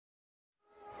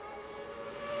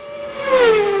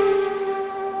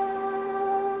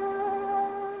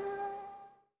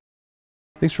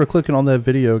Thanks for clicking on that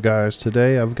video, guys.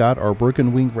 Today I've got our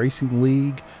Broken Wing Racing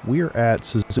League. We are at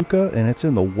Suzuka and it's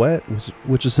in the wet,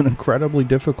 which is an incredibly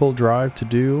difficult drive to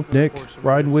do. Nick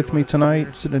riding with me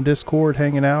tonight, sitting in Discord,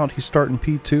 hanging out. He's starting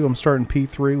P2, I'm starting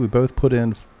P3. We both put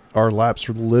in our laps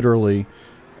literally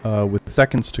with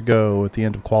seconds to go at the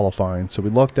end of qualifying. So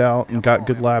we lucked out and got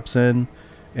good laps in.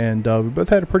 And we both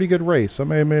had a pretty good race. I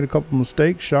may have made a couple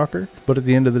mistakes, shocker. But at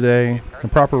the end of the day, in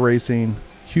proper racing,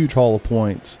 huge haul of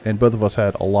points, and both of us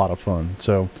had a lot of fun.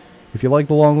 So if you like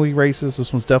the long league races,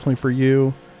 this one's definitely for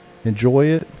you. Enjoy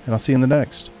it, and I'll see you in the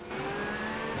next.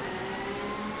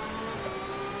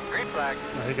 Green flag.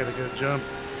 Oh, he got a good jump.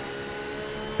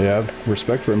 Yeah, I have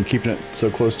respect for him keeping it so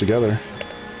close together.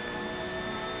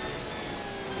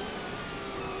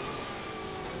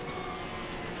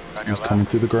 He's coming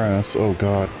through the grass. Oh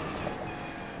God.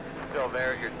 Still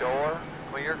there at your door.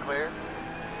 Clear, clear.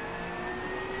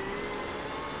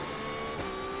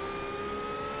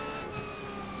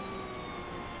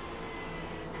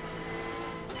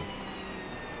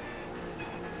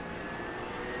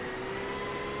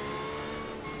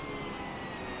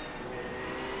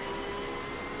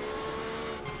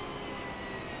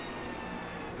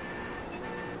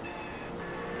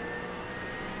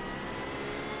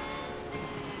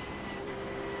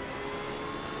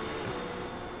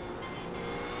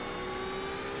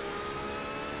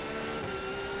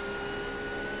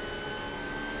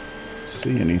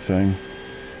 See anything?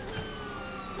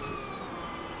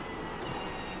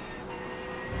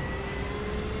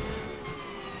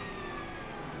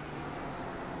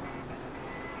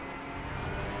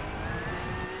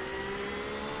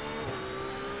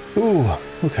 Ooh,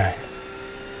 okay.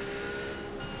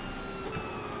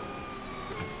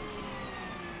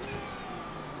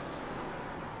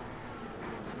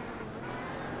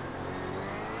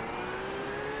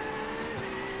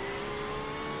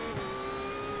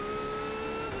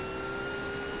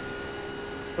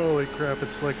 Holy crap,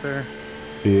 it's slick there.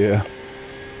 Yeah.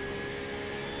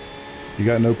 You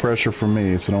got no pressure from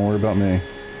me, so don't worry about me.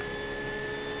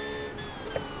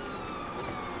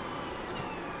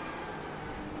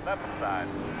 Left side.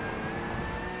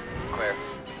 Clear.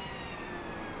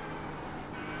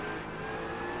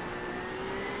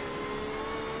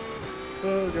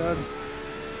 Oh God.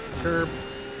 Curb.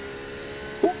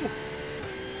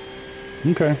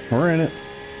 Okay, we're in it.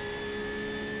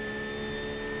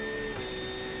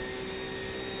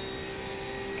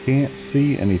 Can't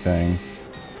see anything.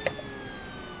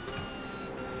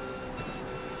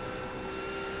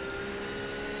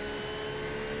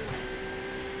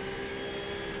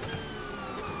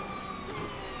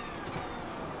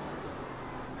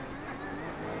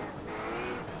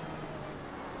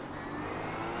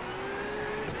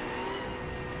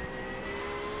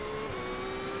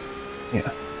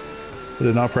 Yeah. I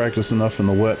did not practice enough in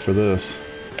the wet for this.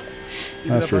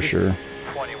 That's for sure.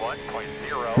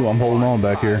 21.0. Ooh, I'm holding on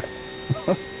back here.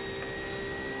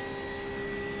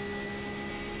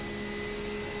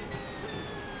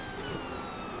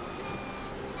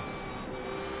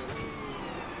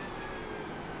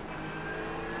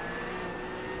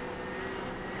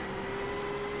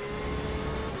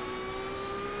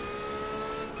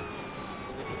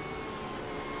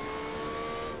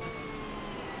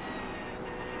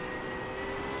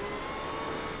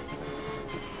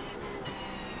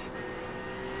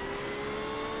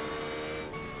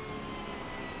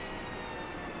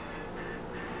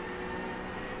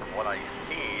 What I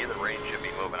see, the rain should be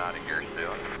moving out of here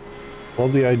soon.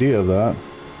 Love the idea of that.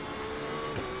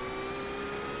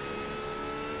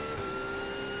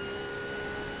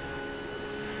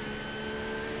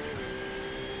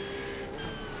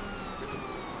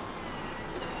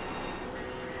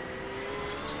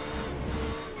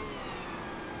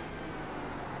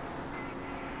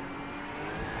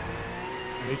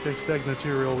 He takes stagnant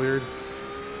too real weird.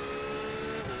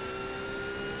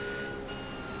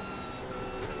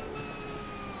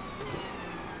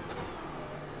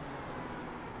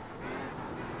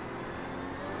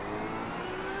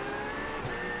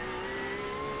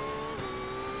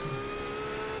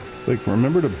 Like,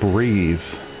 remember to breathe.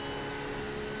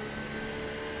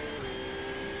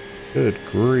 Good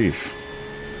grief.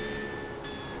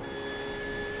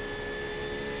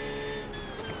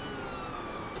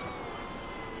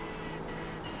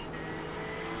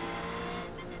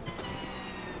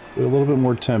 Get a little bit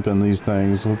more temp in these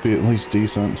things would be at least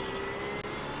decent.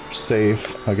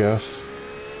 Safe, I guess.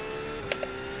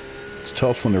 It's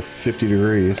tough when they're 50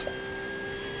 degrees.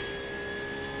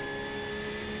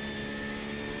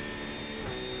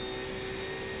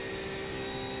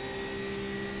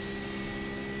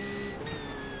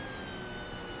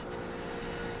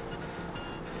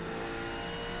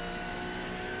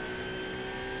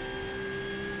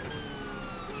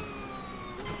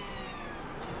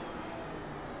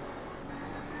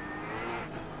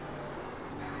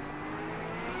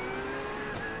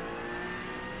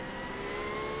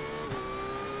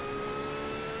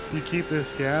 You keep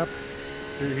this gap,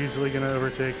 you're easily going to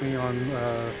overtake me on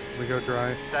we go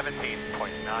dry.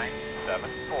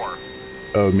 17.974.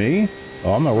 Oh, me?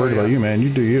 Oh, I'm not worried about you, man. You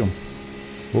do you.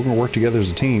 We're gonna work together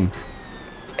as a team.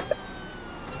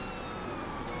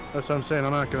 That's what I'm saying.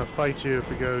 I'm not going to fight you if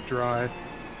we go dry.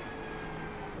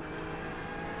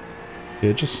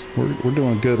 Yeah, just we're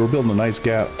doing good. We're building a nice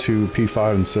gap to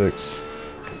P5 and 6.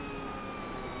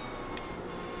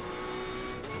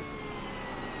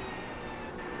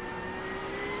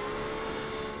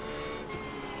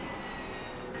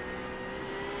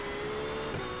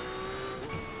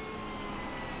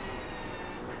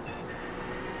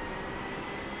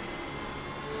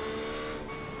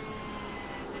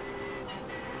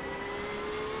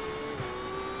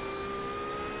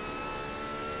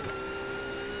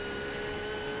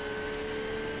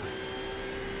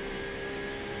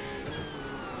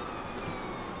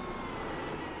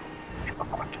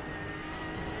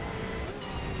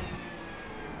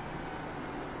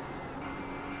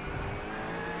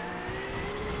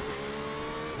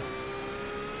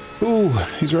 Ooh,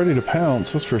 he's ready to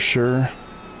pounce, that's for sure.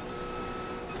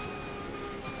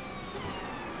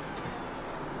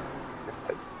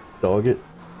 Dog it.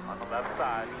 On the left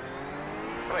side.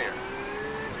 Clear.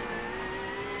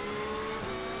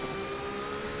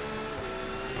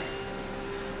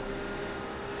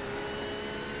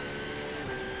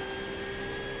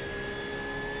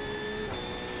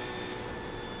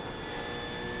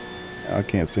 I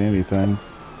can't see anything.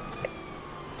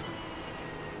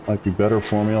 Might be better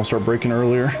for me. I'll start braking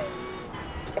earlier.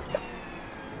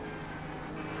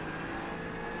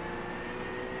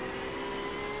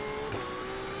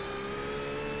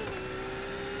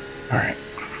 All right.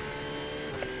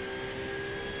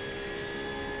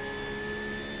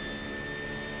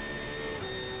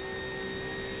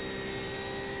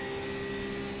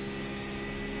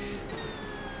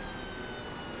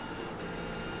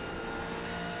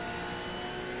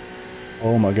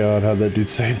 Oh my God, how'd that dude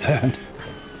save that?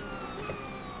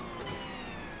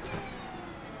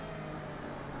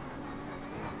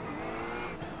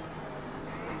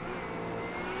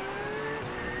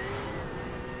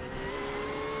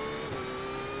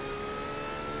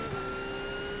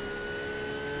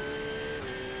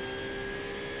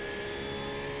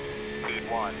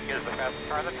 P1 is the fastest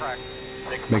car on the track.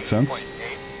 Makes sense.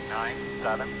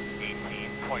 6.897,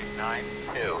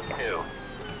 18.922.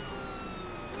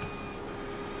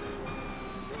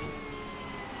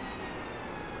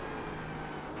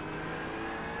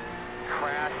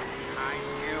 Crash behind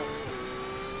you.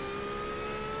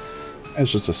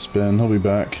 It's just a spin. He'll be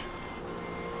back.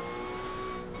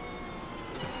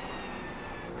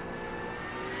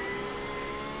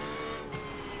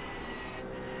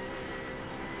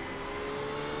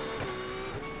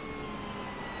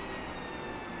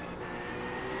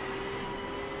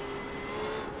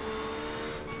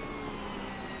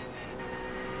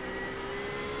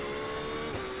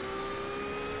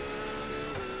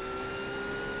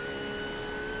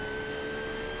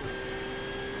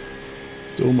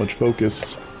 So much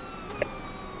focus.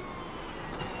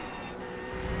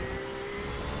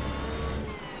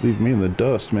 Leave me in the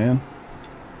dust, man.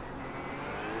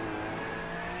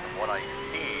 What I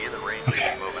see, the range is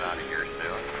moving out of here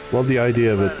soon. Love the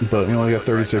idea of it, but we only got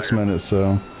 36 minutes,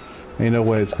 so ain't no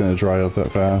way it's gonna dry up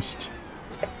that fast.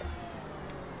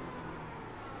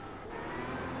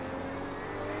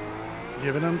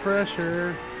 Giving him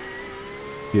pressure.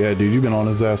 Yeah, dude, you've been on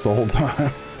his ass the whole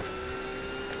time.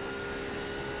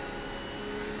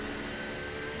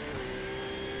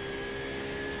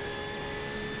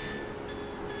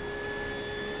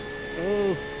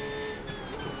 Oh.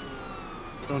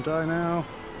 Don't die now.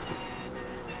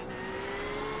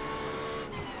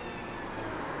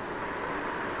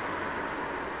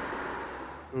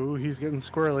 Ooh, he's getting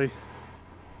squirrely.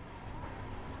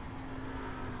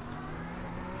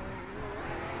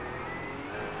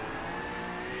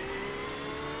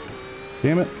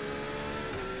 Damn it.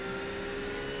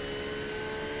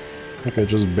 I think I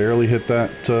just barely hit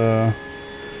that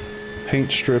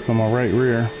paint strip on my right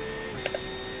rear.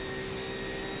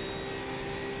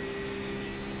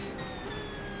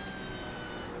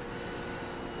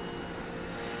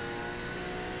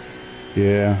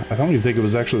 Yeah, I don't even think it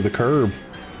was actually the curb.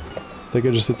 I think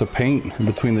I just hit the paint in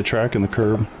between the track and the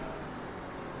curb.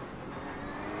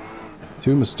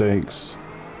 Two mistakes.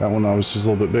 That one I was just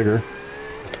a little bit bigger.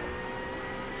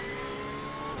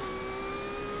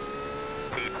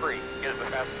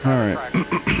 Alright.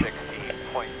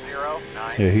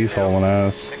 Yeah, he's hauling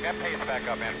ass.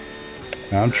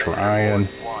 I'm trying.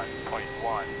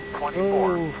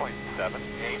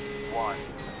 24.781.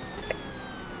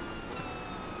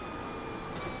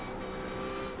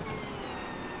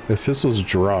 If this was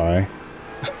dry...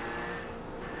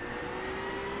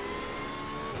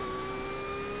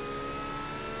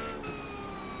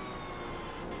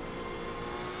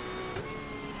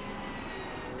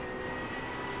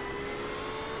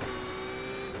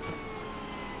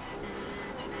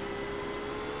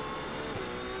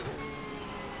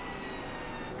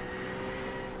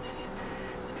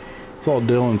 Saw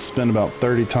Dylan spin about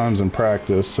 30 times in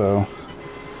practice, so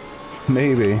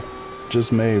maybe,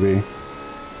 just maybe,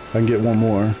 I can get one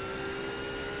more.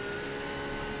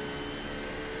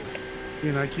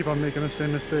 You know, I keep on making the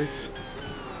same mistakes.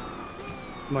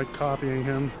 I'm like copying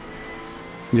him.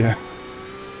 Yeah.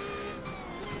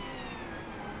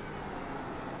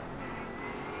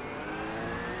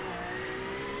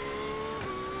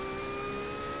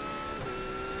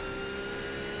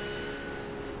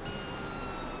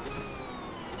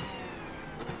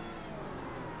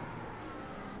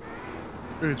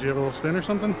 Ooh, did you have a little spin or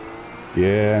something?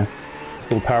 Yeah.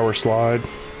 Little power slide.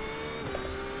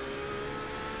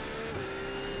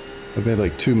 I've made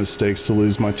like 2 mistakes to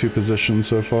lose my 2 positions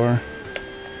so far.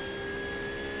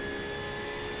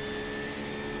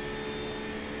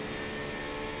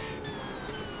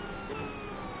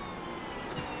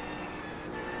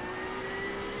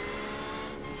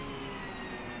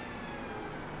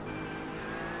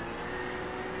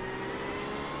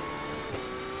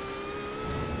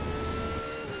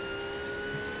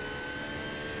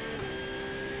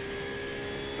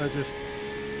 I just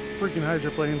freaking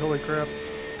hydroplaned, holy crap.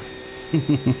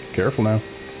 Careful now.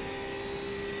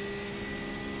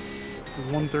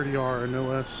 130R, no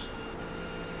less.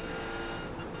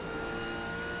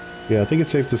 Yeah, I think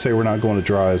it's safe to say we're not going to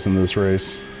dries in this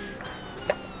race.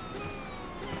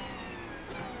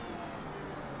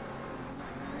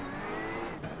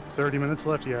 $30 minutes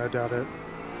left? Yeah, I doubt it.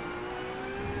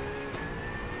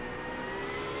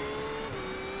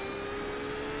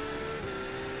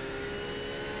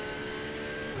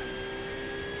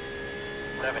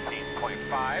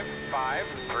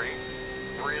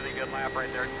 Really good lap right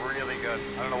there, really good.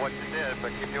 I don't know what you did,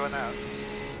 but keep doing that.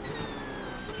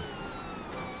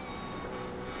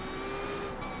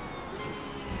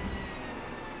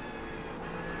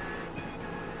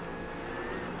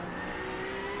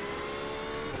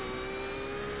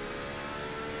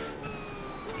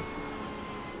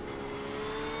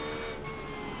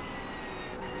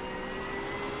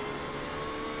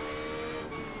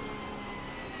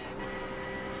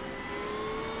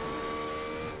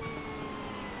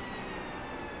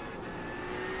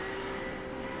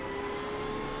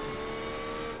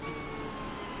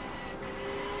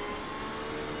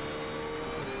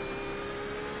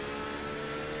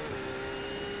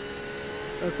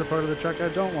 That's the part of the track I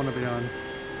don't want to be on.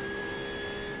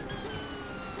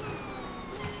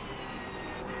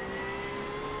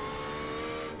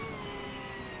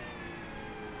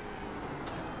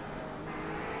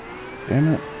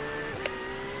 Damn it.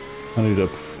 I need to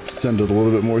send it a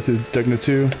little bit more through Degna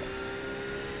 2.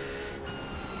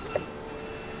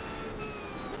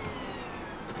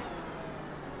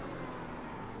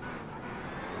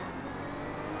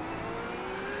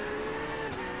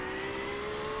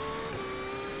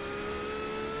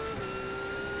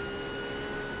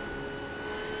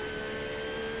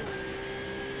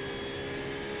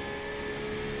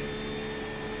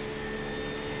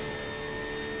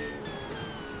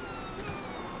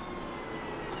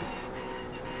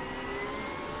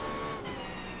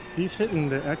 He's hitting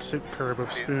the exit curb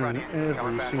of Spoon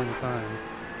every single time.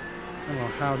 I don't know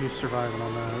how he's surviving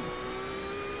on that.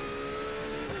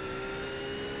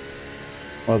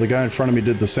 Well, the guy in front of me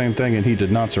did the same thing and he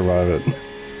did not survive it.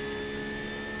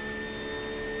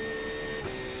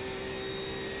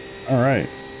 Alright.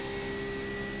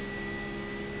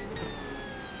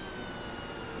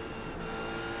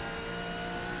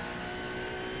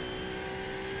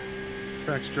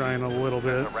 Track's drying a little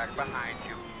bit. Right behind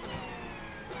you.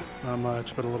 Not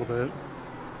much, but a little bit.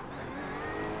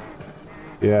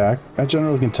 Yeah, I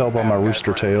generally can tell by my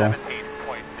rooster tail. 17.027.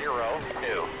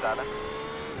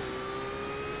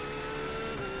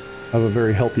 I have a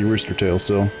very healthy rooster tail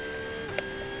still.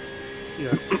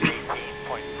 Yes.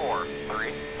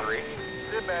 18.433.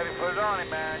 Good, baby. Put it on him,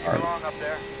 man. You're long up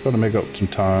there. Gotta make up some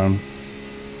time.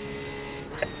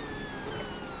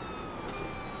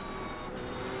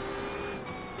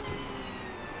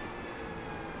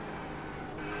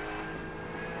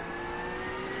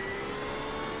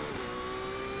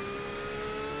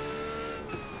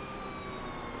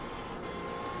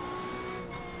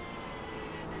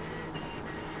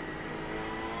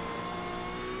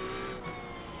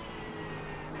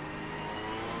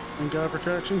 Thank God for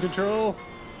traction control.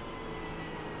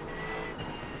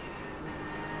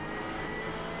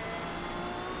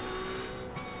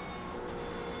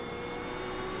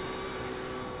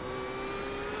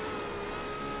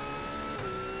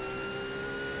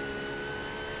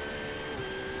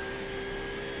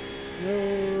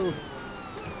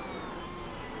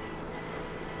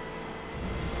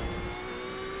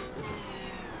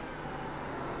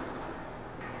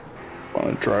 on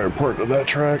a drier part of that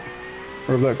track,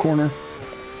 or of that corner.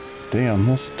 Damn,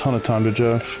 that's a ton of time to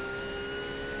Jeff.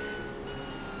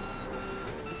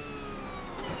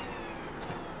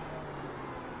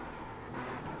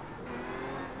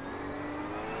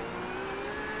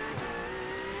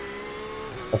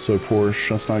 Also Porsche,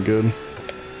 that's not good.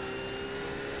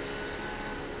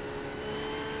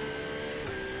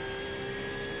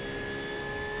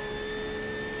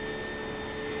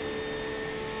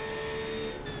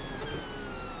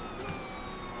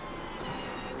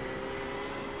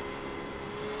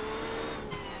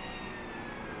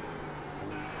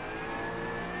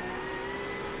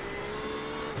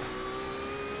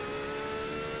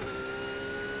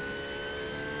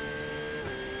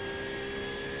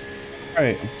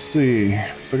 Alright, let's see.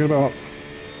 So I got about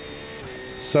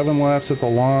 7 laps at the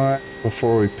line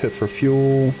before we pit for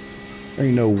fuel. There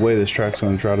ain't no way this track's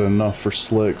gonna dry enough for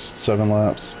slicks. 7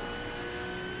 laps.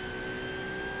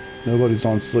 Nobody's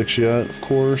on slicks yet, of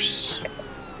course.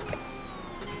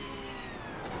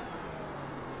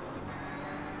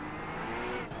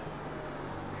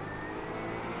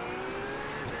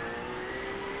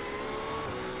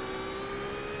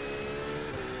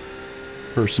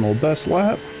 Personal best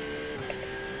lap.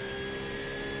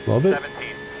 Love it.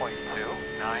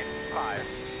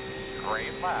 17.295.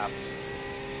 Great lap.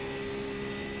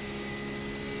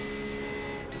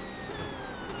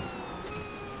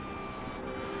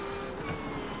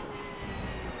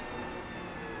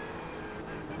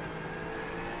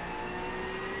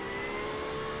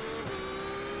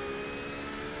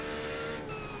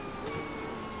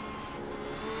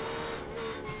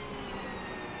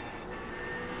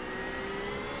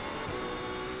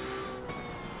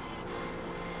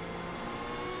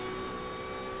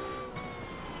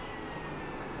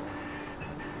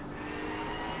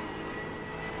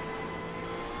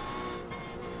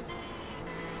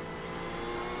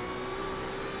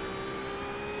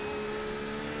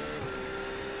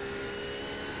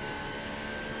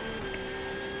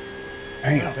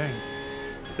 Damn. Dang.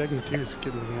 Degna 2 is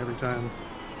getting me every time.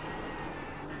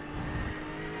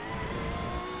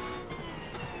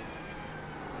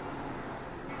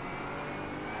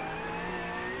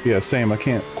 Yeah, same. I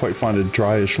can't quite find a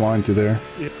dryish line through there.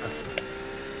 Yeah.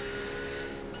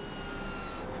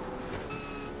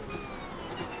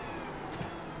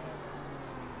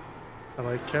 I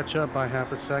like catch up by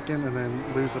half a second and then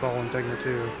lose it all in Degna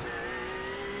 2.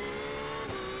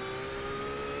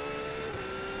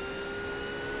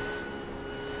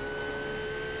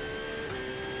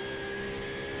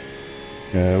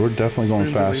 Yeah, we're definitely going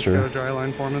Spoon's at least faster. got a dry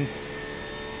line foreman.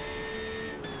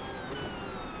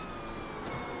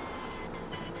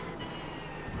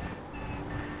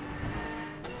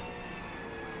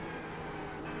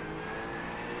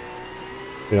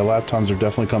 Yeah, lap times are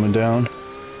definitely coming down.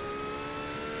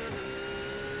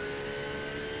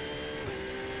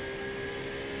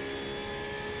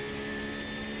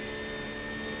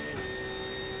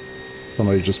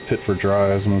 Somebody just pit for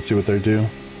dries. I'm gonna see what they do.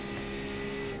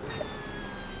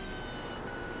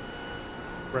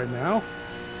 Right now?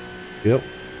 Yep.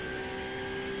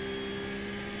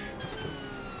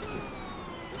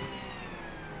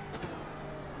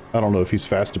 I don't know if he's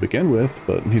fast to begin with,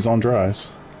 but he's on dries.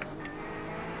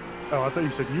 Oh, I thought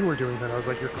you said you were doing that. I was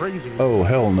like, you're crazy. Oh,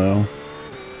 hell no.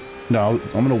 No,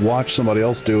 I'm gonna watch somebody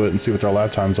else do it and see what their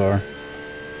lap times are.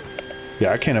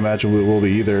 Yeah, I can't imagine we will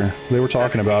be either. They were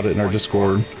talking about it in our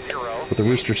Discord. But the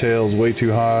rooster tail's way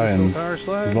too high and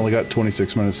we've only got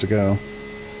 26 minutes to go.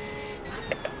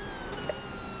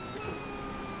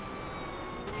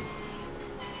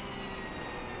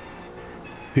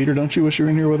 Peter, don't you wish you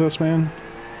were in here with us, man?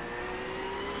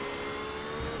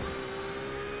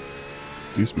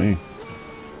 Excuse me.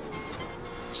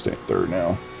 Stay third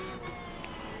now.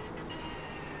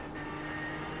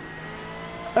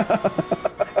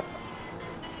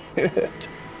 Hit.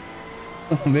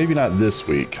 Maybe not this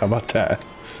week. How about that?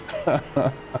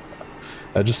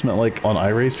 I just meant like on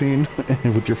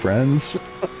iRacing with your friends.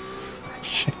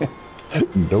 Shit.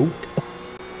 Nope.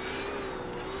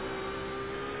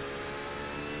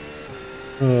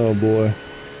 Oh boy.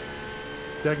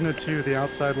 Degna 2, the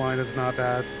outside line is not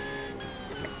bad.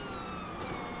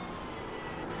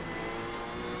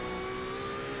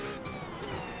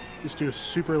 Just do a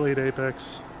super late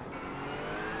apex.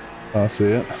 I see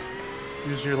it.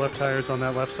 Use your left tires on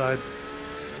that left side.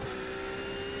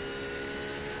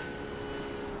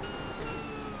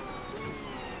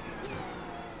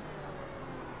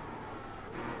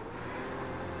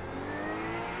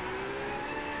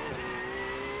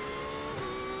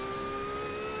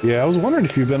 Yeah, I was wondering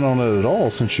if you've been on it at all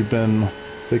since you've been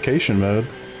vacation mode.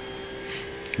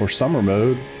 Or summer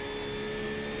mode.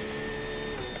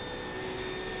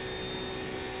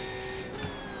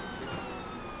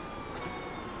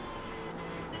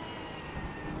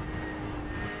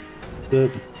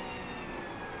 It.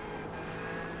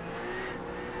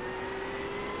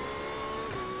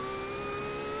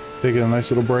 Taking a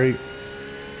nice little break.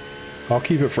 I'll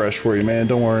keep it fresh for you, man.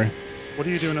 Don't worry. What are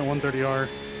you doing at 130R?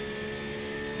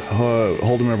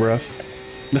 Holding my breath.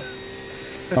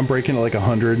 I'm braking at like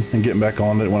 100 and getting back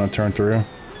on it when I turn through.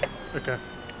 Okay.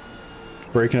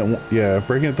 Braking at, yeah,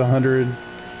 braking at the 100,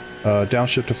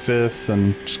 downshift to 5th,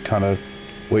 and just kind of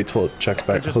wait till it checks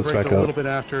back, hooks back up. I just braked a little bit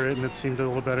after it, and it seemed a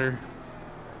little better.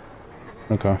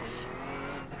 Okay.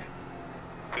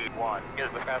 Speed 1 is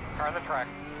the fastest car on the track.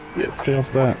 Yeah, stay off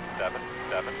of that.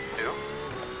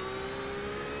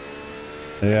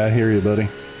 772. Yeah, I hear you, buddy.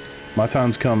 My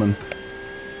time's coming.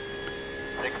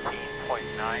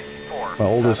 16.94. My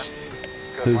oldest,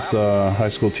 his high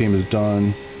school team is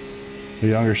done. The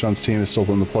younger son's team is still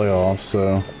in the playoffs,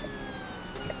 so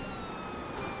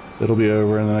it'll be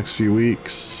over in the next few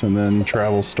weeks, and then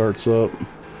travel starts up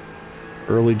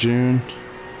early June.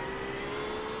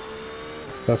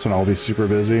 That's when I'll be super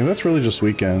busy. That's really just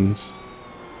weekends.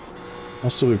 I'll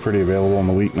still be pretty available on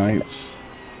the weeknights.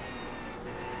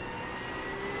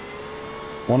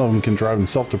 One of them can drive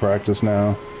himself to practice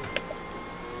now.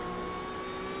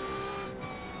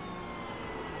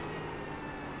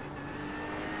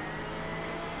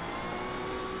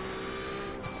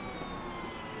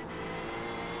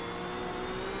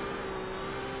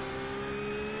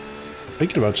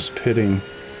 Thinking about just pitting.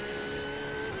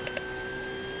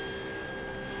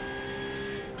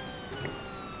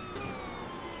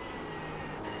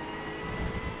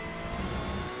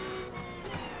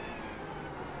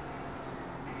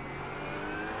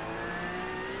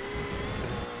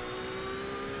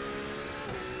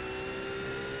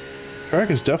 Track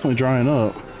is definitely drying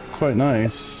up. Quite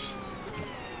nice.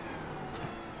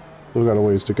 Still got a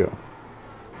ways to go.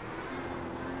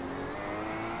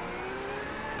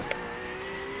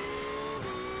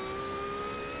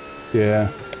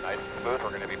 Yeah. Nice and smooth.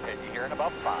 We're going to be pitching here in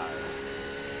about 5.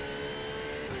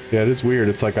 Yeah, it is weird.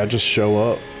 It's like I just show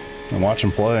up and watch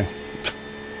them play.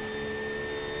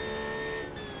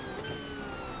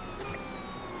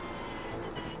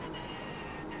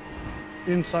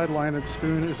 Inside line at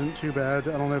Spoon isn't too bad.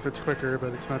 I don't know if it's quicker,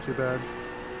 but it's not too bad.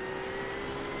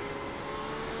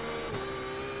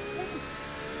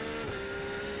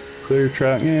 Clear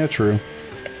track, yeah, true.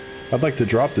 I'd like to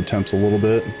drop the temps a little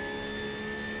bit.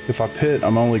 If I pit,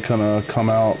 I'm only gonna come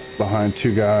out behind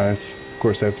 2 guys. Of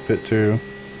course, I have to pit 2.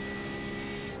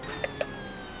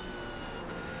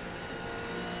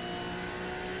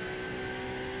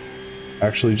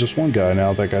 Actually, just 1 guy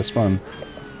now. That guy spun.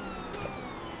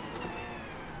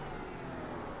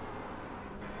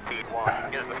 Speed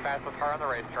 1 is the fastest car on the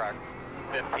racetrack.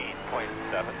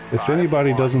 15.7. If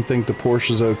anybody doesn't think the Porsche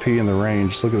is OP in the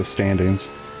range, just look at the standings.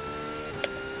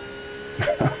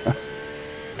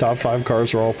 Top 5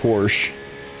 cars are all Porsche.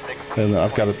 And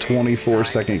I've got a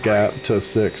 24-second gap to a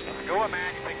 6th,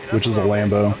 which is a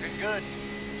Lambo.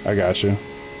 I got you.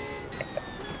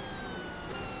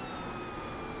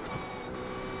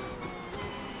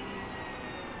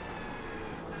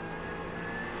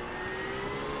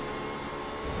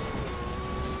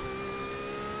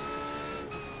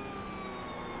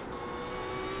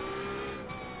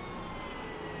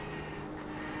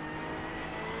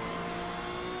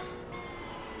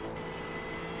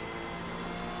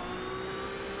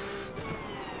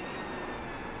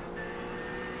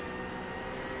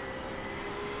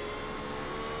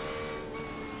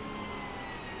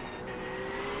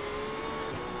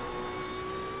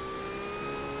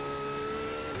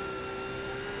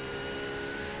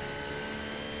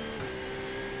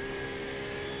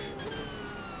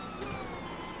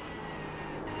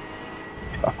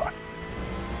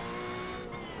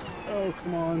 Oh,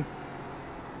 come on.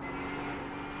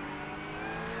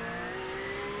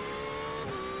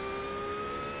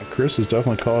 Chris is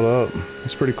definitely caught up.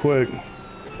 It's pretty quick.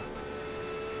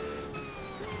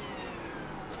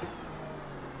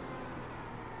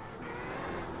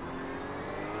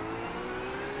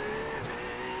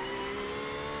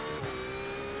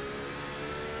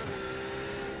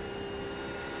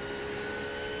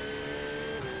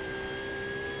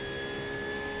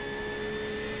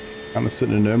 I'm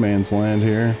sitting in no man's land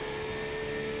here.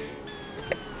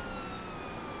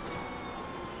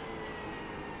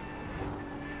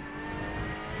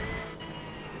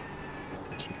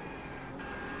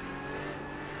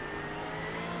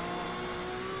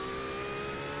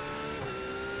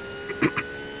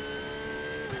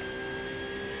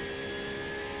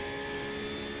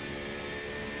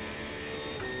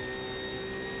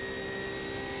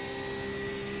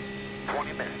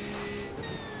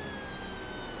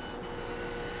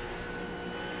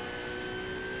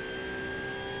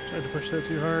 Tried to push that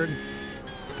too hard.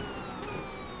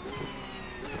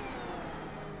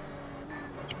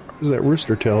 That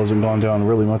rooster tail hasn't gone down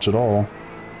really much at all.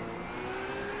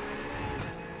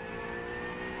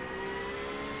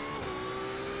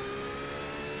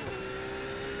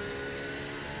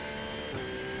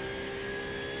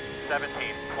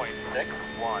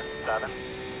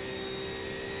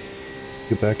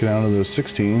 Get back down to those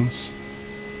 16s.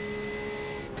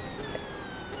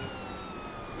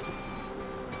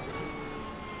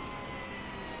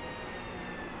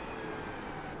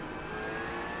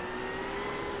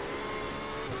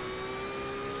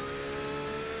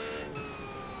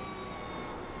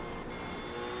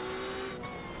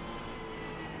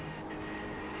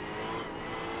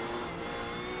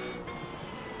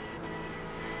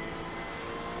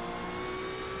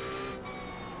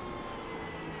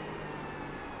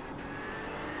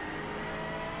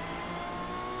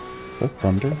 That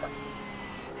thunder?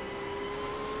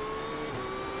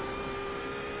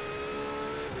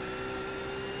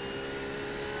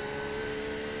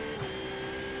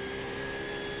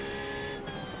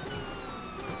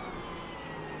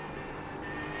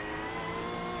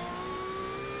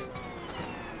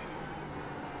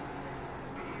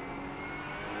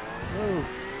 Whoa.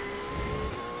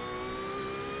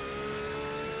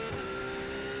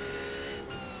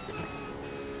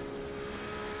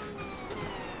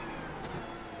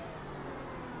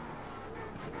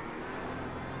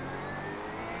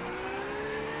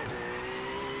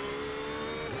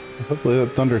 Hopefully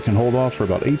that thunder can hold off for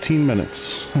about 18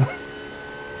 minutes.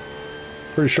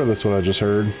 Pretty sure that's what I just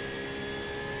heard.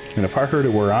 And if I heard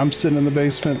it where I'm sitting in the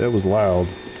basement, it was loud.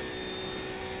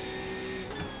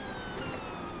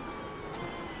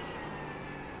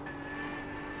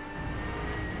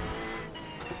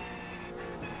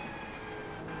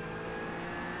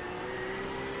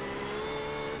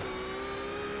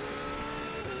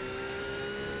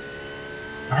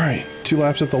 Alright, 2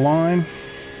 laps at the line.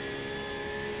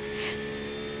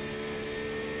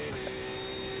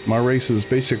 My race is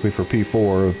basically for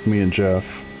P4 of me and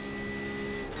Jeff.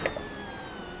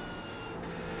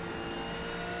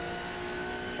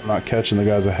 I'm not catching the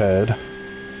guys ahead.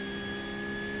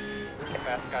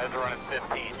 Fast guys are running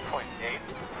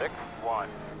 15.861.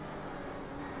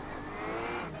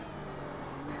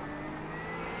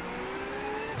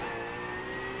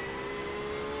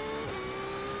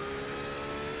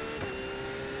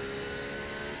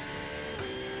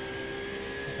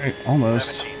 Alright,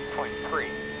 almost. 17.3.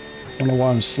 I don't know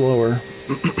why I'm slower.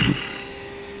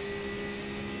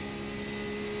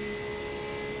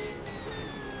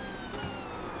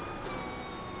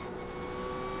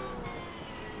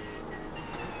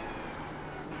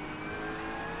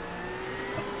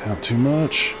 Not too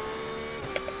much.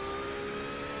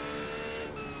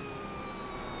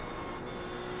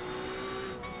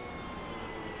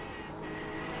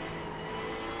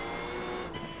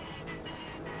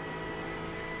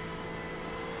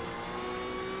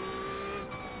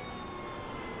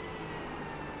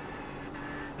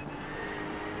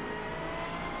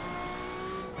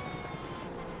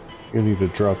 I need to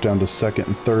drop down to second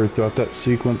and third throughout that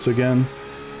sequence again.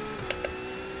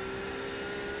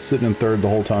 Sitting in third the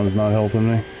whole time is not helping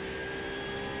me.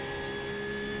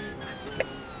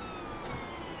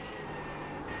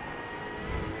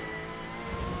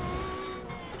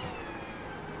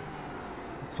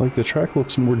 It's like the track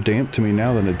looks more damp to me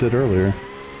now than it did earlier.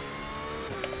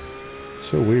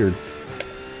 So weird.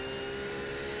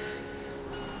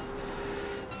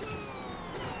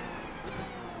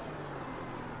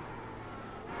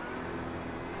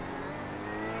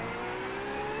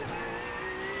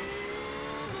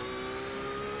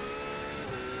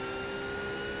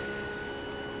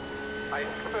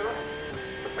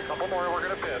 Just a couple more, we're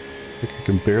gonna pit. I think I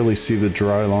can barely see the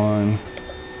dry line.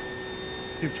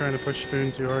 Keep trying to push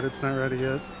Spoon too hard, it's not ready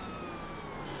yet.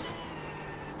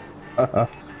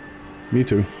 Me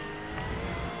too.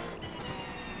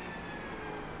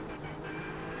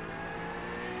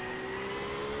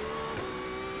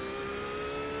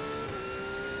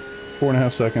 Four and a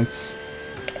half seconds.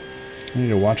 I need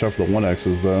to watch out for the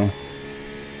 1Xs though.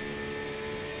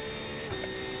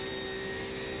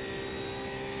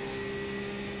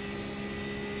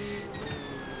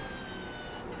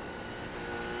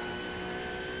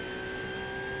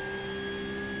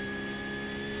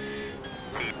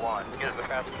 Is the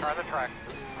fastest car on the track.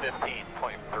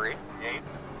 15.38.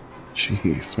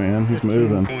 Jeez, man, he's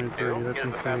moving. 15.3, that's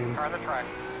insane.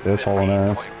 That's hauling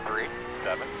ass.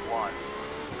 15.371.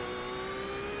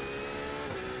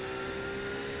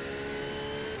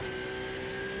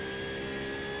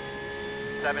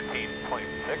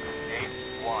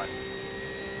 $17.681.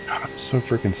 God, I'm so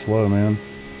freaking slow, man.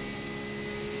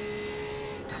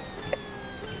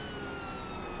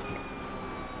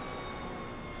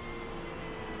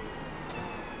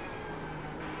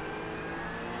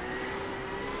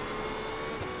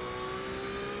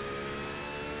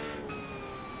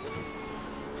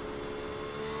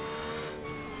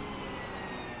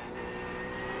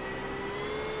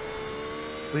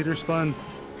 Leader spun.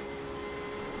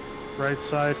 Right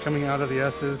side coming out of the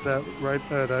S's, that right,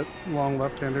 that long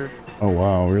left-hander. Oh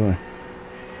wow, really?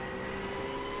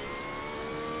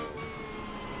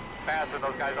 Passing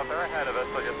those guys up there ahead of us,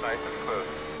 so just nice and smooth.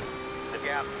 The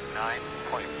gap,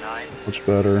 9.9. Much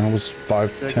better. I was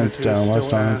 5/10 down last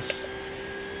time.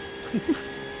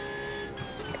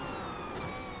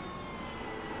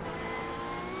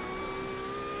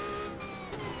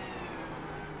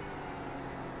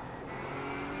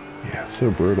 Yeah, it's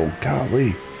so brutal.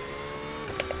 Golly.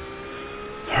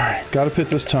 Alright, gotta pit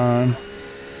this time.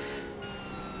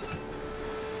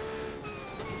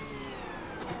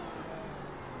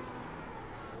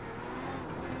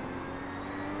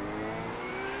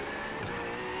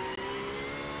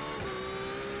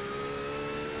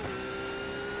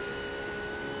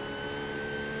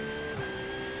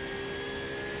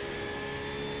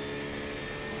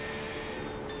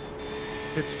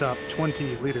 Pit stop,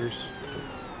 20 liters.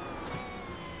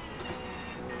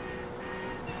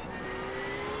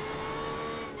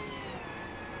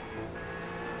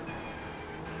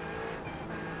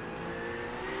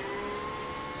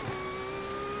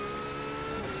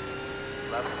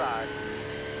 Left side.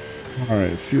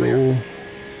 Alright, fuel.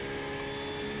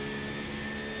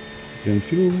 Again,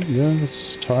 fuel,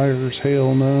 yes. Tires,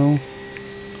 hell no.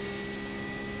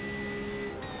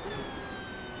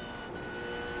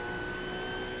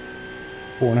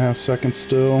 Four and a half seconds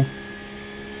still.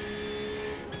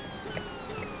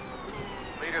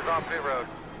 Leaders off pit road.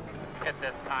 Hit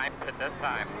this time, hit this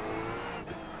time.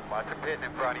 Watch the pit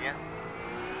in front of you.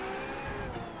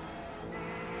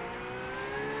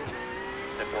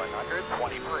 At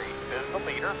 123 is the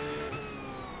leader.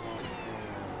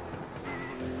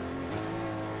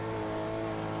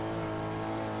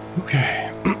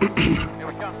 Okay. Here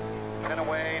we come. 10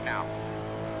 away now.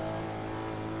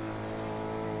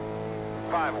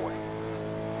 5 away.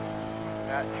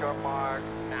 At your mark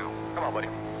now. Come on, buddy.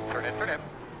 Turn in, turn in.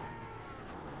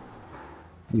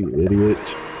 You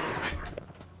idiot.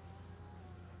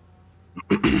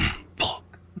 Fuck.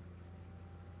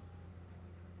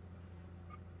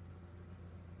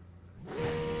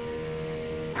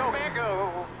 Go, man,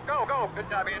 go! Go, go! Good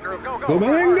job, Andrew. Go, go! Go,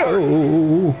 man,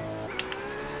 go!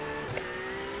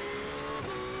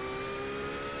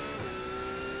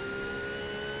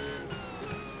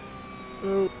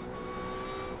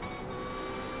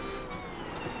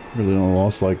 Really only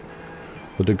lost like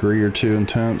a degree or two in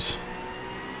temps.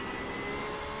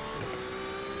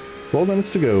 12 minutes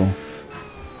to go.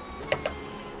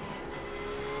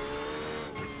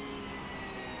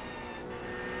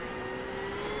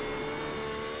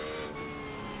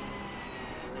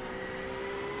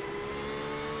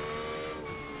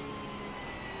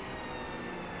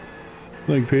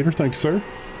 Thank you, Peter. Thank you, sir.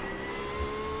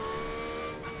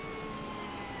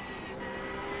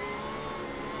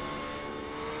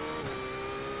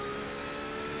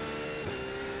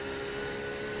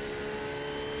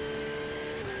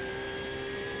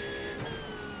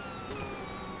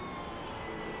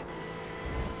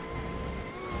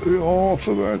 All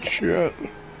for that shit.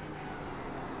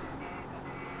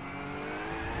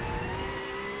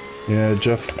 Yeah,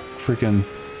 Jeff freaking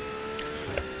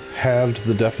halved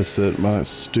the deficit by that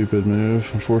stupid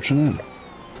move. Unfortunate.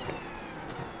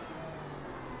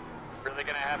 Really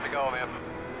gonna have to go, man.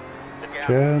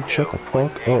 Yeah, shut the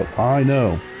fuck up. I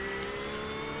know.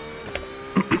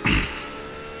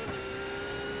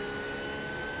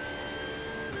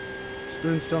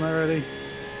 Spoon's still not ready.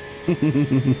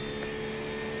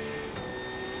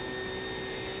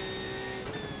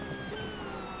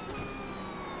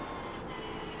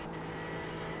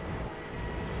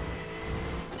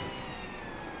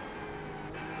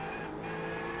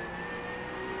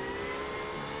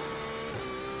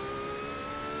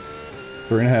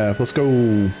 Three and a half. Let's go. I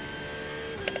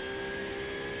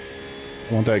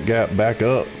want that gap back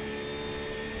up.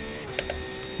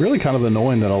 Really kind of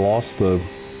annoying that I lost the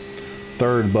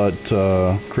third, but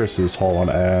Chris is hauling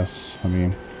ass. I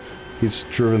mean, he's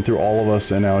driven through all of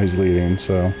us and now he's leading,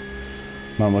 so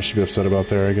not much to be upset about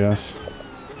there, I guess.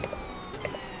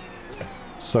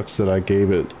 Sucks that I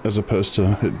gave it as opposed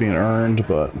to it being earned,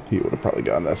 but he would have probably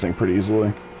gotten that thing pretty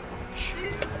easily.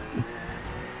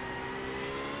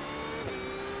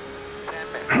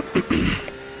 Good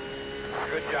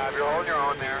job, you're holding your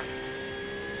own there.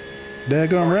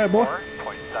 Daggone right, boy.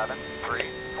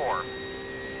 4.734.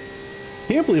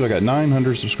 Can't believe I got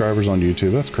 900 subscribers on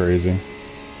YouTube. That's crazy.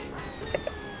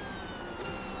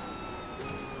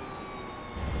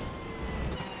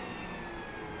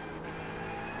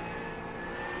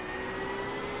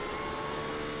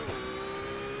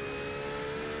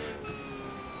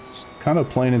 kind of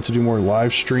planning to do more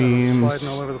live streams.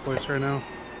 Sliding all over the place right now.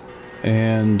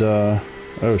 And,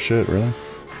 oh shit, really?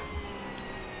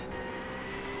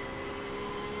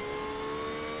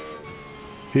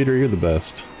 Peter, you're the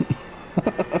best.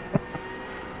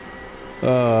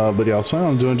 But yeah, I was planning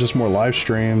on doing just more live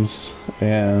streams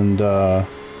and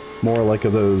more like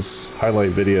of those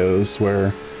highlight videos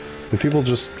where if people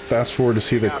just fast forward to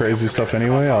see the crazy stuff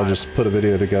anyway, I'll just put a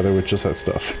video together with just that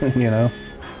stuff, you know?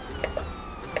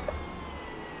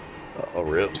 Oh,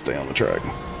 rip, stay on the track.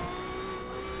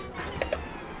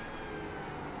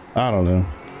 I don't know.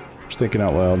 Just thinking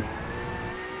out loud.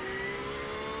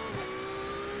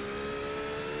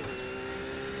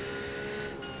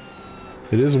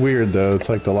 It is weird though, it's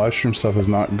like the live stream stuff has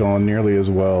not gone nearly as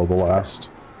well the last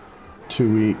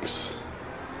 2 weeks.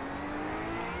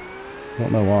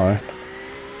 Don't know why.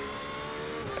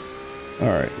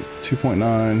 Alright,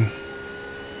 2.9.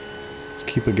 Let's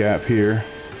keep a gap here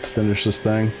to finish this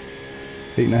thing.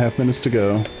 8.5 minutes to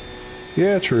go.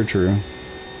 Yeah, true, true.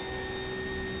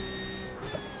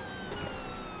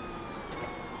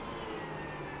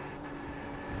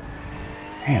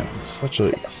 Man, it's such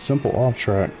a simple off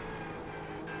track.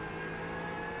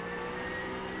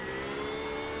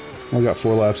 I got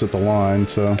 4 laps at the line,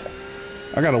 so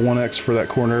I got a 1x for that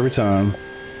corner every time.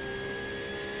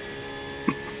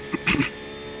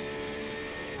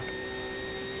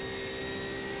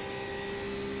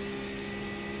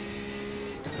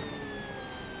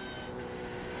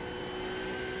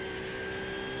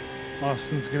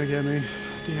 Austin's gonna get me.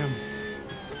 Damn.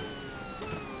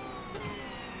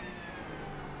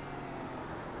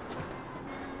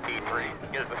 P3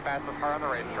 is the fastest car on the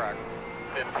racetrack.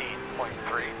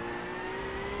 15.3.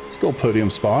 Still podium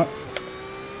spot.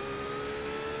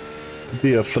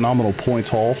 Be a phenomenal points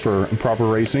haul for improper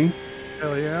racing.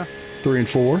 Hell yeah. 3 and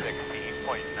 4.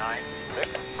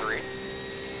 16.963.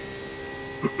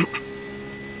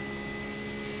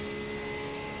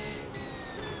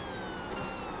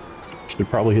 Should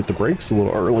probably hit the brakes a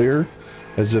little earlier,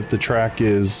 as if the track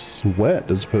is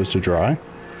wet as opposed to dry.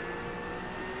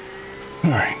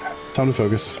 Alright, time to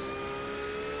focus.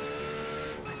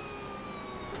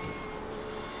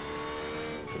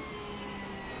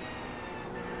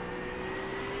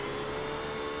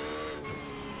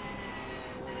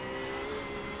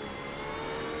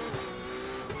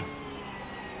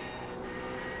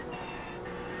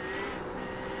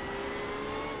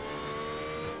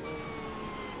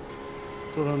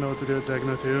 Still don't know what to do at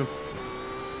Degna too.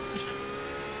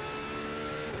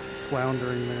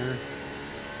 Floundering there.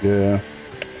 Yeah.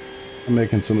 I'm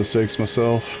making some mistakes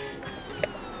myself.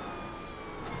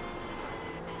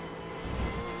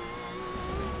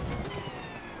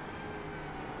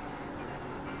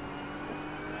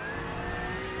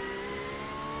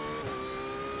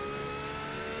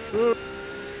 Ooh.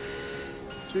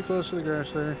 Too close to the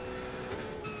grass there.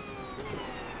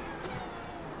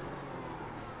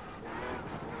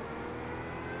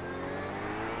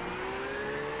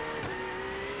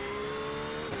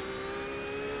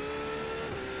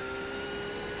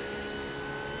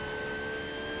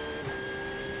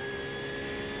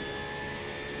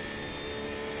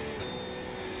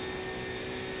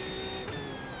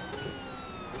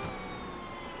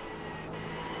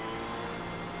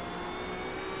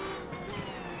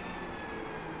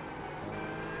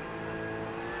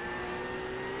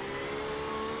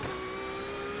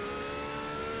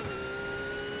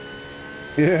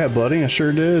 Yeah, buddy, I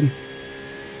sure did.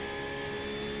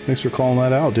 Thanks for calling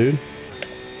that out, dude.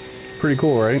 Pretty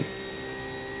cool, right?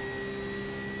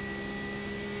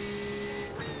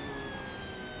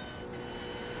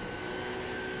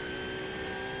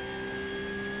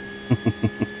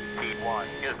 P1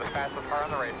 is the fastest car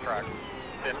on the racetrack.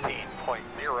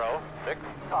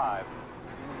 15.065.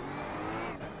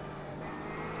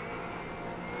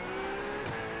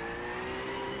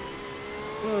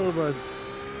 Oh, bud.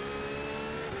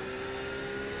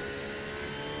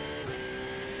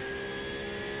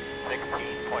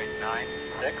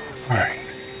 Alright,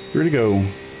 ready to go.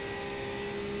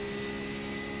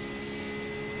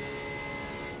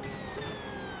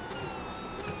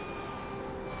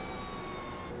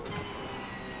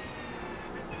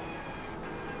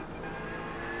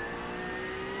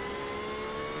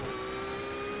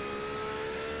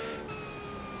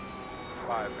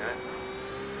 minutes.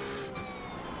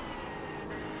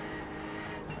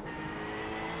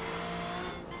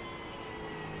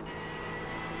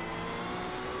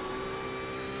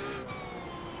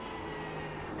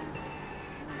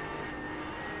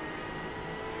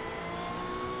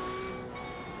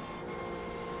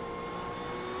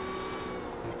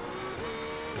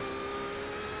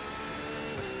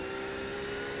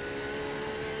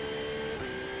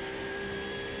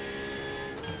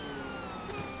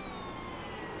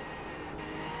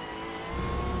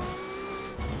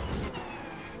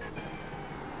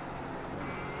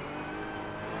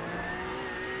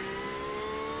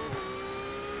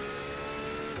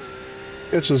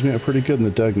 Catches me up pretty good in the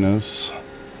Degnas.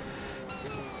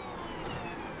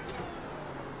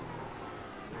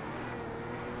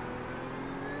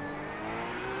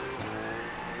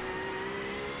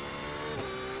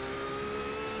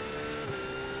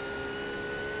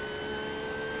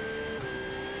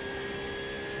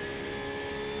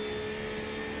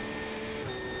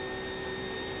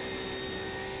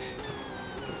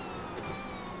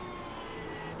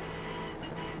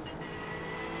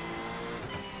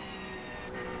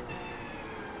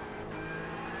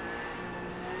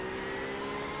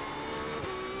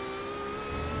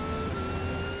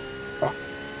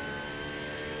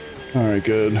 Alright,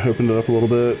 good. Opened it up a little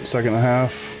bit. Second and a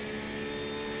half.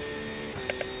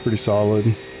 Pretty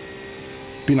solid.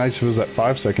 Be nice if it was at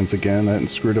 5 seconds again. I hadn't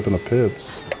screwed up in the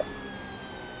pits.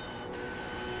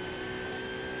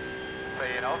 So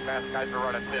you know, fast guys are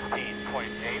running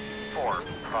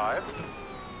 15.845.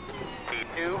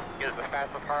 T2 is the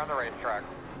fastest car on the racetrack.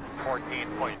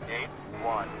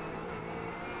 14.81.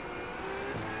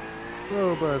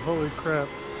 Oh, bud, holy crap.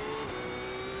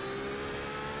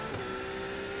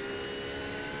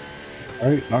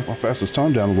 Alright, knocked my fastest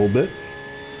time down a little bit.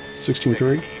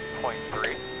 16.3.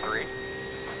 16.33.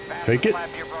 Take it. Lap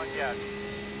you've run yet.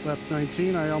 Lap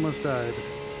 19, I almost died.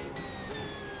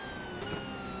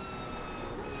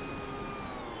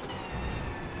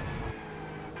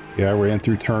 Yeah, I ran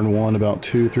through turn 1 about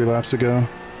 2-3 laps ago.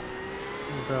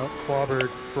 About clobbered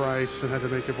Bryce and had to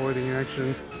make avoiding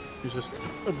action. He's just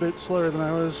a bit slower than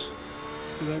I was.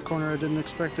 In that corner, I didn't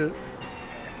expect it.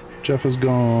 Jeff is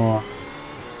gone.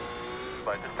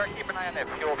 But just start keeping an eye on that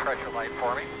fuel pressure light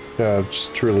for me. Yeah,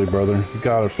 just truly, brother. You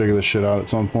gotta figure this shit out at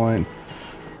some point.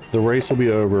 The race will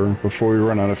be over before we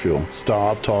run out of fuel.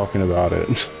 Stop talking about it.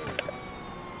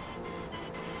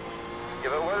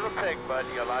 Give it what it'll take, bud.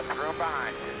 You got lots of room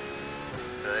behind you.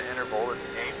 The interval is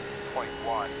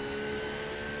 8.1.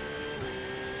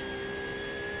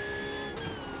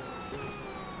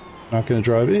 Not gonna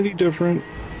drive any different.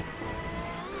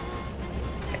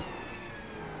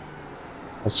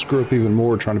 I'll screw up even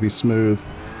more trying to be smooth.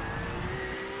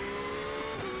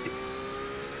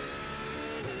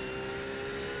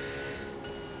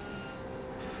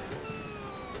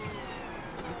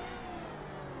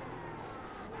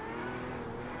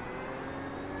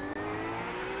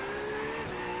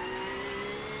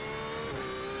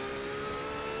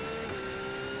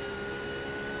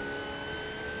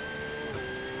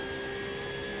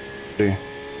 Okay.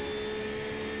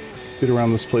 Let's get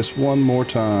around this place one more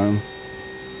time.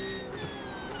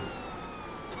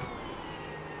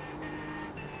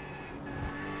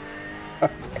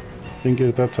 Didn't get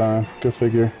it that time. Go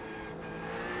figure.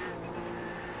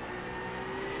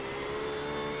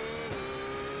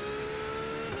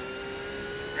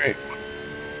 Great.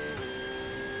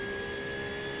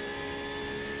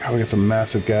 Oh, we got some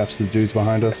massive gaps to the dudes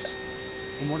behind us.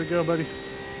 One more to go, buddy.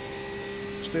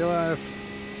 Stay alive.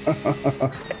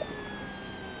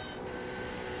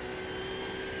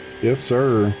 Yes,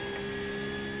 sir.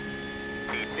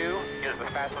 T2 is the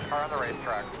fastest car on the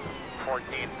racetrack.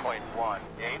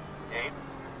 14.188. And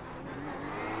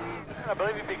I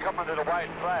believe you'd be coming to the white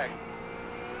flag.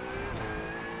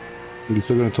 Are you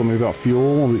still going to tell me about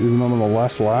fuel even though I'm on the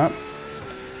last lap?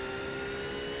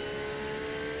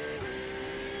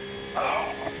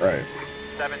 Oh, right.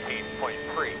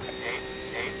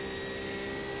 17.388.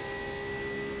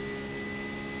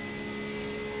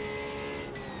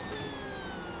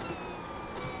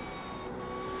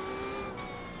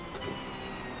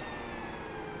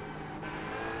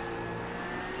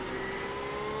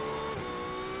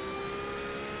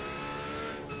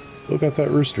 Still got that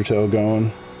rooster tail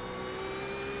going.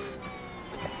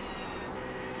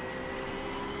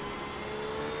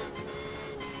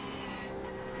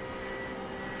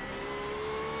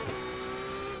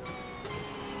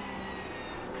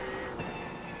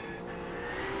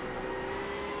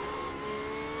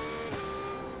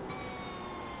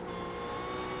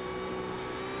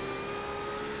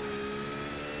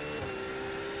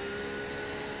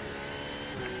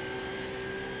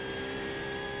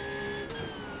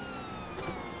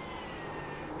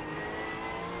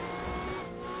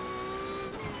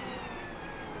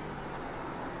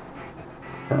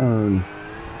 Burn.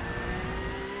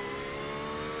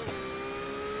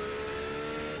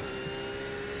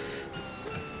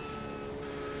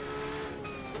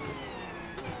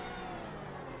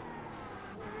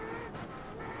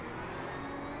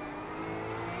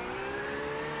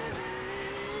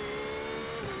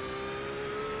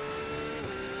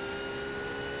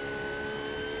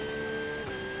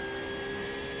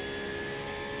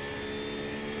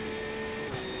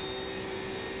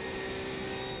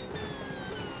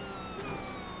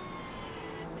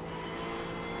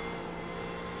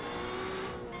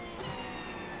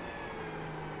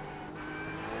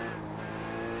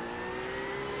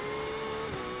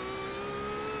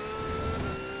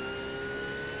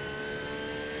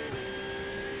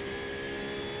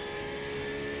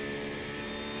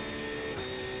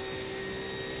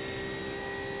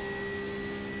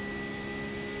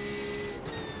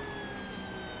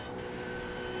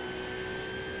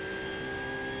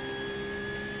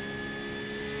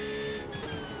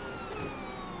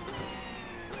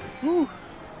 Woo.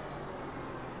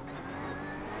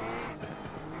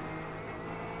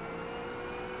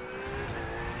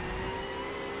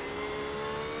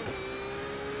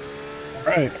 All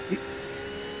right.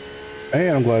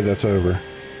 Man, I'm glad that's over.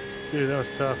 Dude, that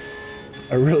was tough.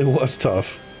 It really was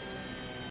tough.